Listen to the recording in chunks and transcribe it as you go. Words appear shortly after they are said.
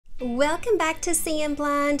Welcome back to Seeing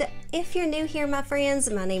Blind. If you're new here, my friends,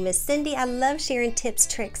 my name is Cindy. I love sharing tips,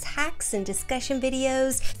 tricks, hacks, and discussion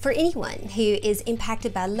videos for anyone who is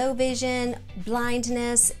impacted by low vision,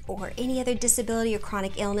 blindness, or any other disability or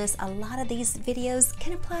chronic illness. A lot of these videos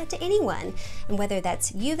can apply to anyone, and whether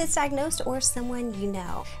that's you that's diagnosed or someone you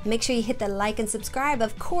know. Make sure you hit the like and subscribe,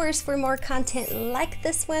 of course, for more content like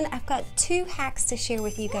this one. I've got 2 hacks to share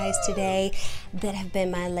with you guys today that have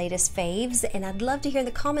been my latest faves, and I'd love to hear in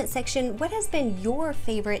the comment section what has been your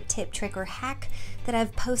favorite tip, trick, or hack that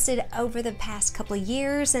I've posted over the past couple of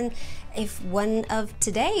years, and if one of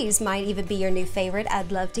today's might even be your new favorite,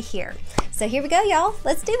 I'd love to hear. So here we go, y'all.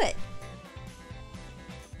 Let's do it.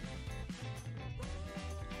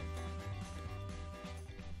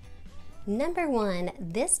 Number 1,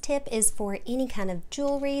 this tip is for any kind of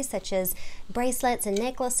jewelry such as bracelets and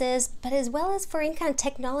necklaces, but as well as for any kind of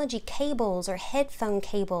technology cables or headphone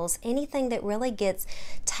cables, anything that really gets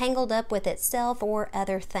tangled up with itself or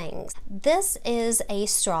other things. This is a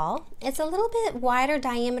straw. It's a little bit wider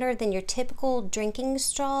diameter than your typical drinking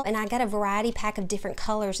straw, and I got a variety pack of different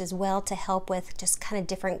colors as well to help with just kind of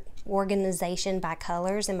different organization by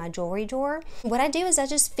colors in my jewelry drawer. What I do is I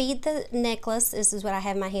just feed the necklace. This is what I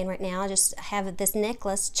have in my hand right now. I just have this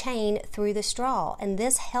necklace chain through the straw, and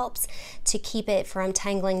this helps to keep it from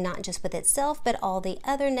tangling not just with itself but all the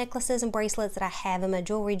other necklaces and bracelets that I have in my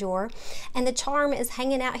jewelry drawer. And the charm is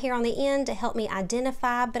hanging out here on the end to help me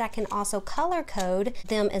identify, but I can also color code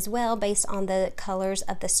them as well based on the colors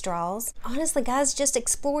of the straws. Honestly, guys, just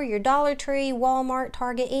explore your Dollar Tree, Walmart,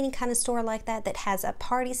 Target, any kind of store like that that has a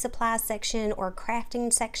party supply section or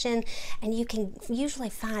crafting section, and you can usually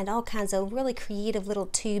find all kinds of really creative little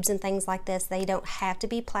tubes and things like this. They don't have to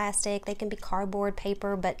be plastic, they can be cardboard,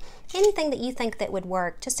 paper, but anything that you think that would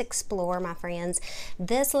work, just explore, my friends.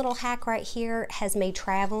 This little hack right here has made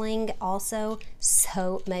traveling also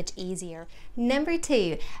so much easier. Number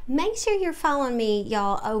 2, make sure you're following me,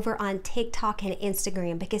 y'all, over on TikTok and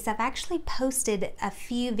Instagram, because I've actually posted a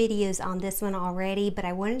few videos on this one already, but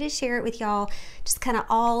I wanted to share it with y'all just kind of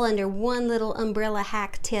all under one little umbrella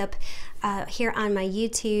hack tip here on my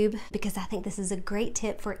YouTube, because I think this is a great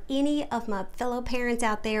tip for any of my fellow parents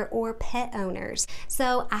out there or pet owners.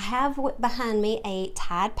 So I have behind me a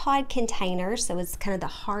Tide Pod container, so it's kind of the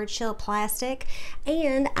hard shell plastic,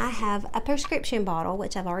 and I have a prescription bottle,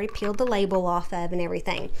 which I've already peeled the label off of and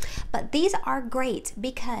everything. But these are great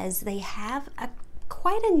because they have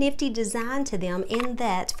quite a nifty design to them, in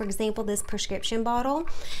that, for example, this prescription bottle,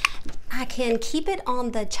 I can keep it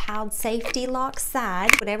on the child safety lock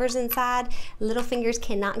side. Whatever's inside, little fingers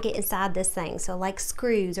cannot get inside this thing. So like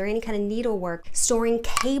screws or any kind of needlework, storing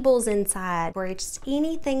cables inside, or it's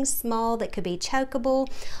anything small that could be chokeable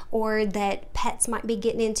or that pets might be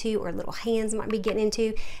getting into or little hands might be getting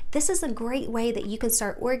into. This is a great way that you can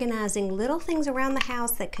start organizing little things around the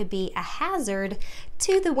house that could be a hazard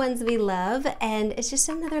to the ones we love, and it's just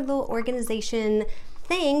another little organization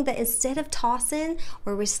thing that instead of tossing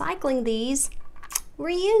or recycling these,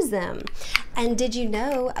 reuse them. And did you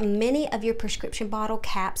know many of your prescription bottle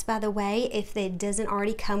caps, by the way, if it doesn't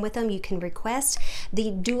already come with them, you can request the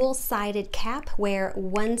dual-sided cap, where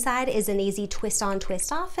one side is an easy twist on,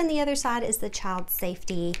 twist off, and the other side is the child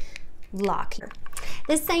safety lock.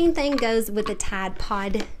 The same thing goes with the Tide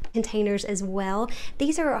Pod containers as well.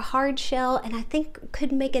 These are a hard shell, and I think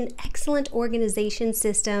could make an excellent organization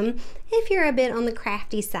system if you're a bit on the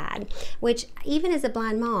crafty side, which even as a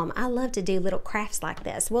blind mom, I love to do little crafts like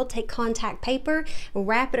this. We'll take contact paper,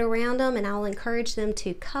 wrap it around them, and I'll encourage them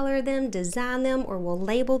to color them, design them, or we'll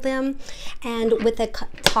label them. And with the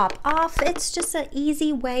top off, it's just an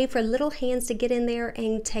easy way for little hands to get in there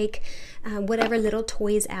and take whatever little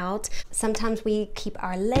toys out. Sometimes we keep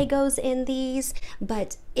our Legos in these,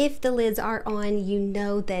 but if the lids are on, you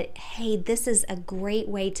know that, hey, this is a great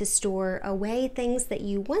way to store away things that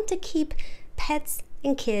you want to keep pets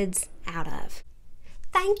and kids out of.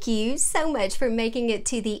 Thank you so much for making it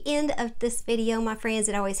to the end of this video, my friends.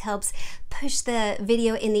 It always helps push the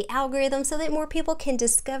video in the algorithm so that more people can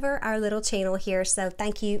discover our little channel here. So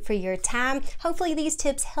thank you for your time. Hopefully these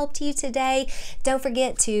tips helped you today. Don't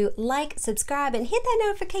forget to like, subscribe, and hit that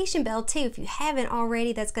notification bell too if you haven't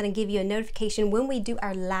already. That's going to give you a notification when we do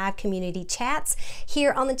our live community chats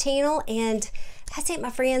here on the channel. And that's it, my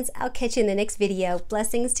friends. I'll catch you in the next video.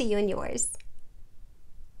 Blessings to you and yours.